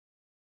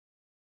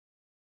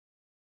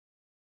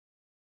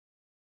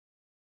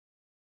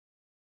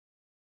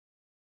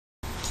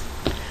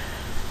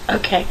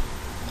Okay.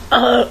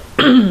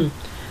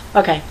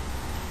 Okay.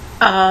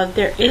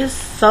 There is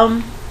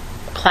some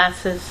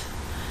classes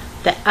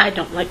that I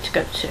don't like to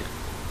go to.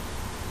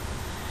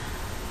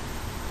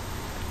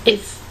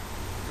 It's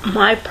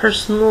my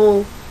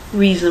personal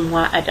reason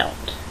why I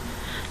don't.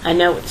 I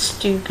know it's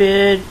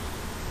stupid.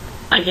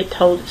 I get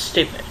told it's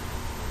stupid.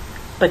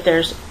 But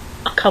there's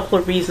a couple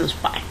of reasons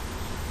why.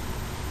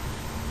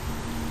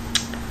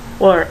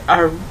 Or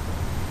are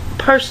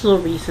personal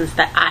reasons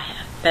that I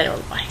have that are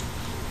why.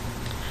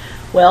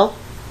 Well,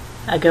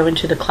 I go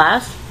into the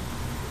class.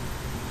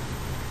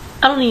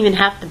 I don't even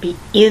have to be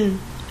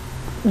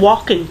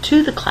walking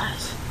to the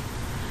class.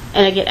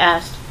 And I get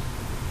asked,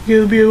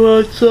 "Give me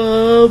what's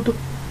up?"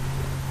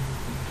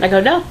 I go,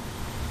 "No."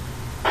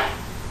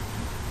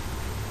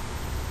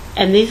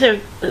 And this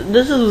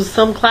is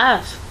some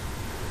class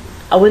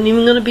I wasn't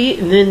even gonna be,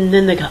 and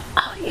then they go,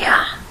 "Oh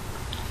yeah,"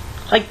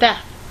 like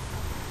that.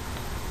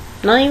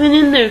 Not even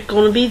in there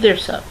gonna be there,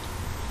 so.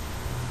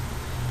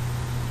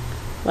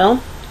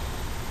 Well,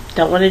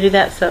 don't want to do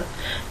that, so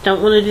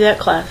don't want to do that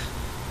class,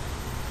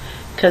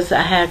 because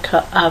I had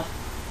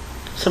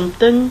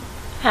something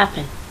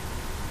happen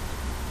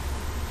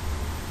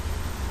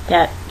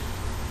that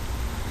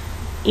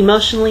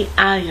emotionally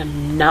I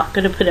am not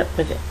gonna put up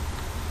with it.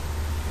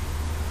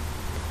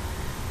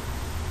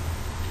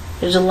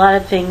 There's a lot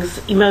of things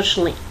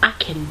emotionally I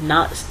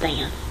cannot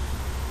stand,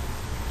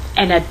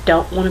 and I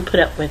don't want to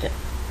put up with it.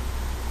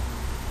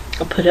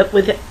 I put up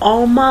with it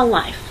all my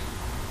life,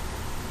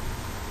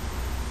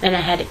 and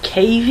I had to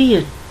cave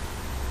in,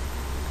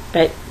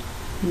 but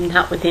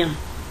not with them.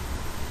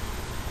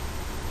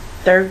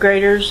 Third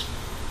graders,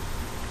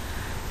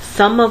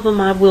 some of them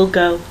I will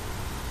go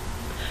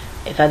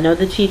if I know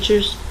the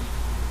teachers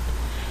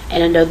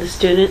and I know the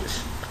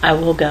students. I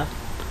will go,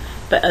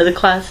 but other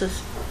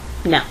classes,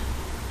 no.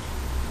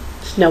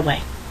 There's no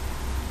way.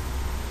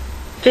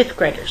 Fifth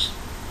graders,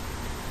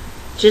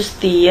 just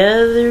the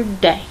other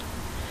day,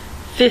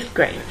 fifth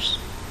graders,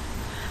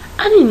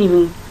 I didn't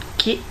even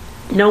get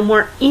no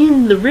more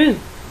in the room,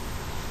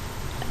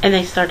 and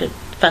they started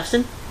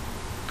fussing,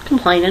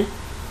 complaining,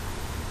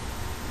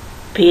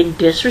 being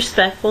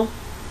disrespectful,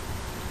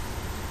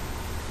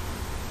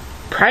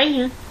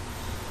 praying,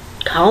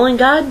 calling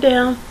God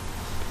down,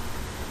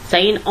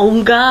 saying,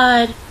 "Oh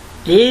God,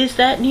 this,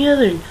 that, and the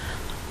other, and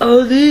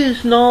oh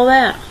this and all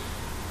that."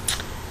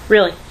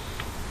 Really?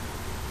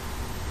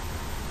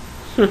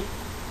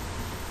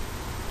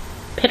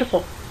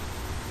 Pitiful.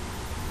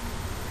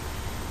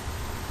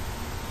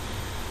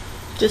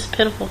 Just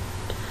pitiful.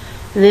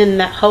 And then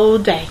that whole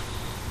day.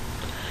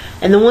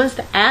 And the ones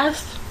that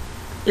asked,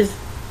 "Is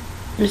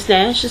Miss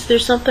Nash, is there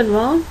something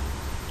wrong?"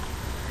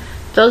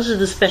 Those are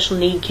the special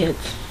need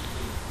kids.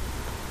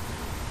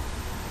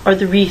 Or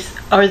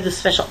the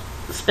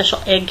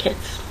special ed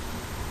kids.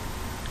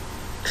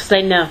 Because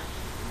they know.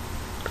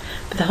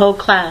 But the whole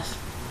class,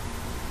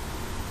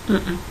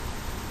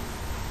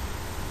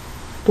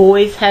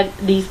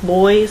 these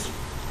boys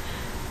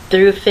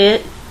threw a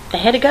fit. They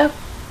had to go.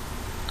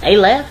 They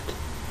left.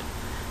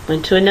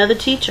 Went to another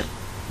teacher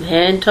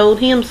and told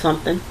him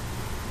something.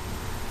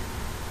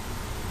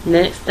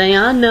 Next thing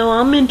I know,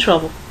 I'm in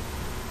trouble.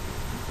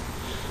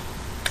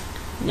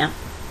 No.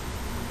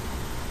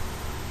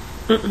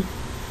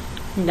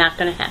 Not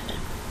gonna happen.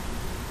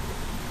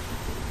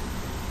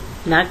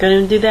 Not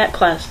gonna do that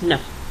class. No.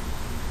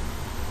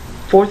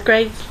 Fourth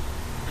grades,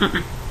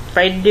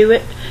 afraid to do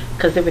it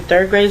because they were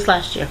third grades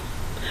last year,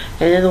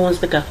 and they're the ones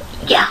that go,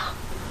 "Yeah,"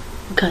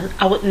 because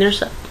I wasn't there,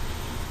 so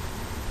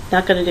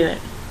not gonna do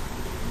it.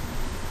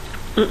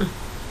 And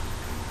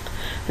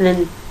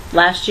then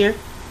last year,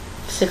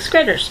 sixth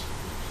graders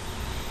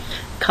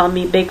called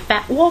me big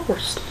fat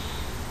walrus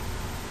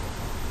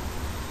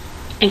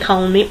and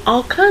calling me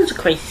all kinds of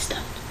crazy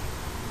stuff.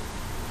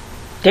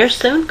 They're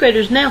seventh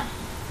graders now.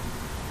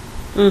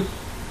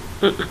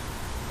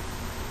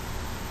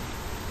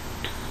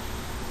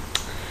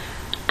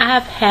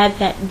 I've had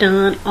that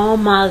done all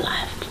my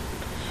life.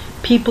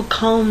 People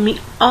call me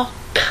all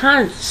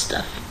kinds of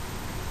stuff,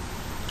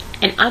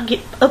 and I get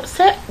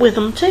upset with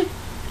them too.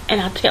 And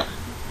I tell them,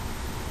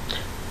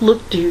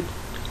 "Look, dude,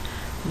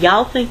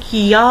 y'all think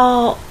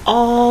y'all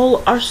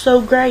all are so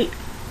great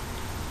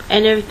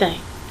and everything.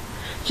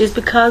 Just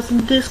because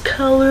of this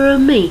color of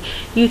me,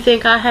 you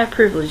think I have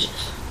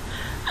privileges.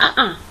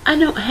 I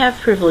don't have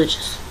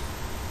privileges.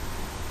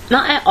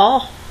 Not at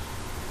all.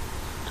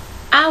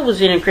 I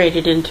was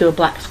integrated into a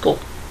black school.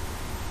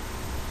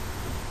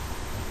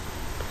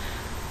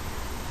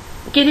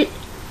 Get it?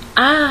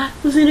 I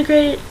was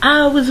integrated.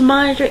 I was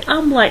monitored.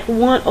 I'm like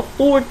one of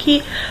four.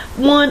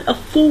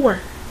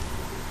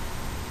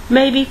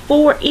 Maybe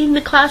four in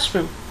the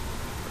classroom.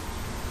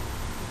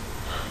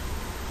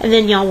 And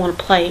then y'all want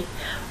to play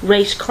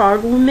race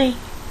card with me?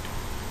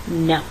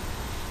 No.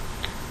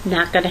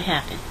 Not gonna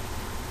happen.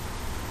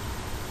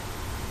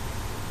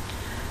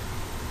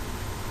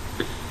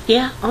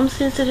 Yeah, I'm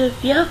sensitive,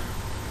 yeah.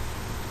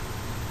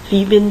 If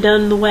you've been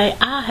done the way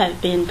I have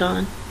been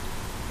done,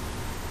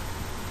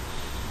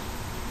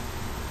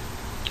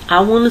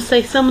 I want to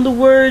say some of the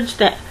words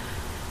that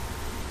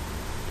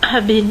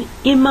have been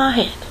in my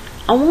head.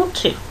 I want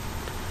to,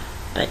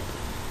 but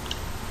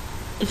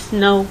it's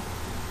no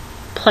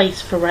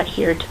place for right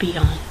here to be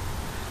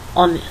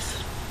on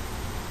this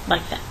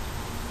like that.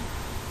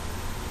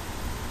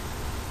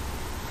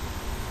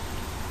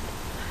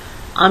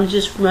 I'm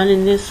just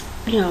running this,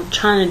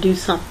 trying to do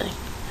something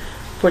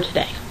for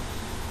today.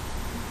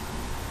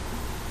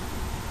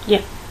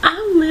 Yeah,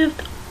 I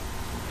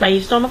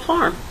raised on a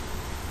farm.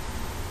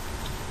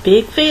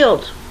 Big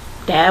field.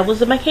 Dad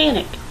was a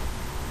mechanic.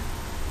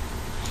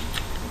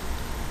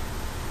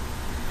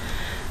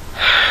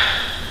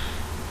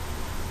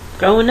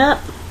 Growing up,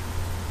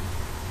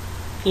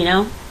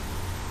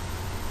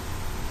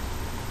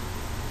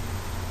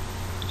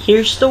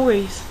 hear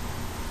stories.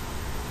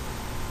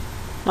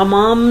 My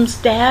mom's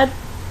dad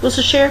was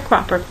a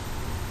sharecropper.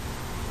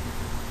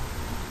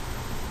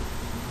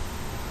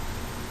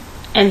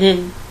 And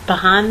then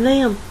behind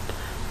them,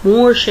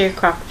 more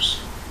sharecroppers.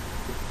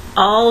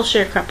 All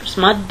sharecroppers.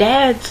 My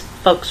dad's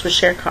folks were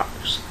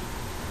sharecroppers.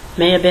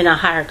 May have been a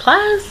higher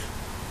class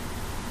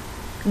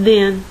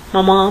than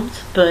my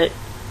mom's, but,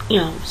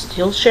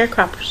 still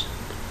sharecroppers.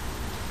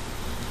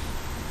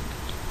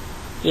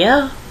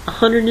 Yeah,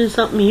 100 and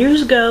something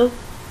years ago,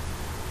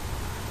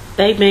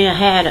 they may have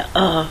had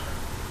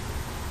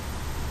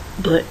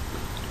but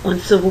when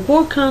Civil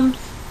War comes,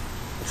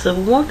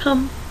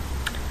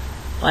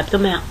 wiped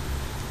them out.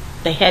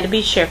 They had to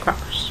be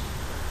sharecroppers,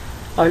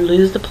 or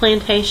lose the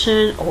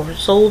plantation, or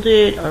sold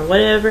it, or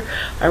whatever,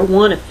 or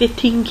one of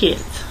 15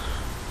 kids.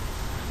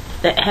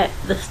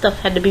 The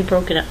stuff had to be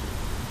broken up.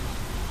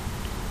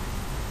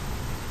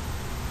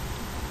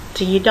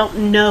 So you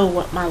don't know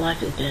what my life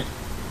has been.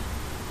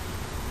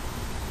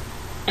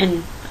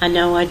 And I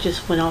know I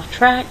just went off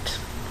track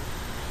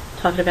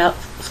talking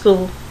about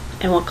school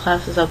and what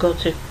classes I'll go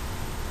to.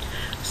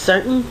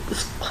 Certain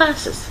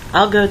classes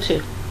I'll go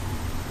to,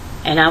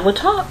 and I would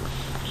talk.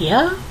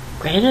 Yeah,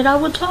 granted I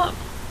would talk.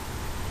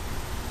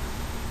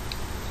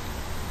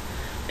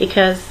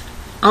 Because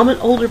I'm an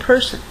older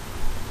person.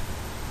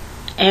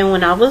 And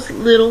when I was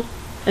little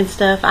and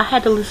stuff, I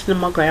had to listen to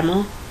my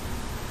grandma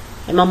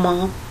and my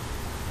mom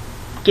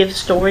give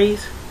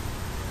stories.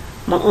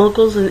 My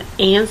uncles and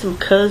aunts and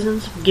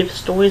cousins give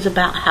stories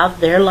about how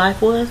their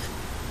life was.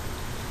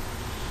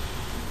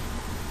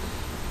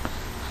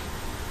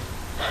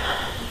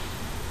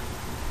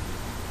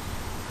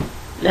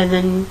 And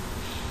then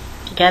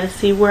you gotta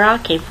see where I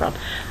came from.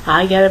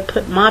 I gotta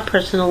put my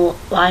personal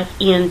life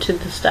into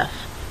the stuff.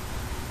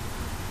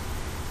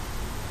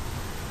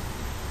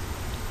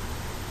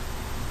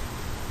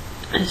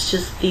 It's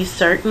just these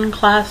certain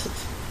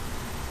classes,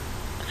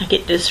 I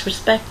get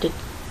disrespected.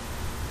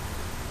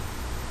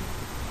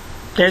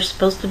 They're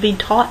supposed to be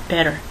taught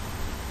better,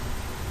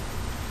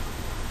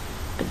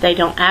 but they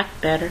don't act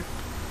better.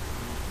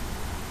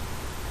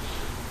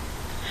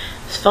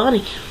 It's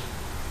funny.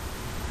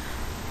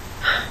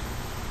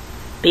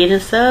 Being a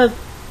sub,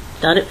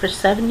 done it for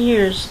 7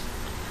 years.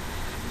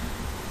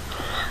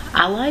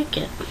 I like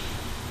it.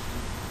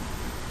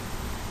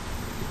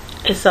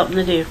 It's something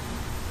to do.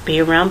 Be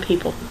around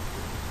people.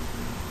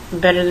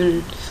 Better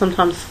than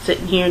sometimes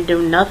sitting here and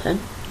doing nothing.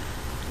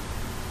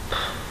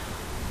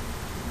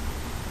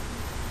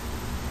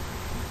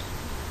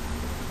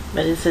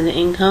 But it's an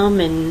income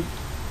and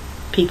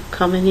people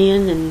coming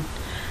in, and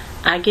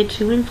I get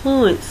to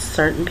influence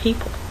certain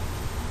people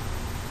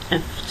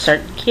and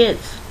certain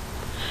kids.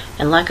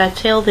 And like I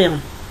tell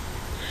them,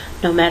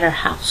 no matter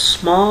how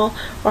small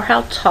or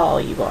how tall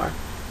you are,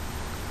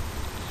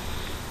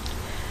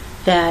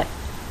 that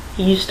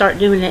you start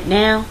doing it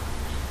now,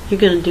 you're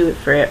going to do it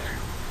forever.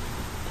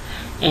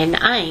 And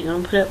I ain't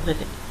going to put up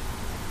with it.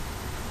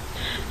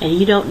 And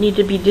you don't need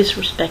to be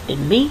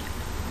disrespecting me.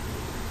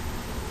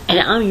 And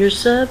I'm your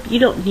sub. You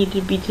don't need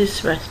to be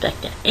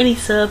disrespecting any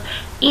sub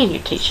and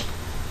your teacher.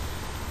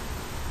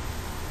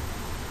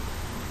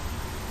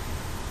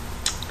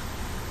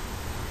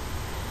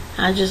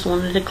 I just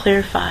wanted to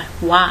clarify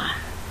why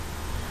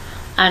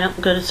I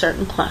don't go to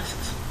certain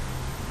classes.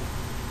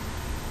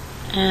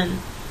 And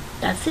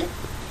that's it.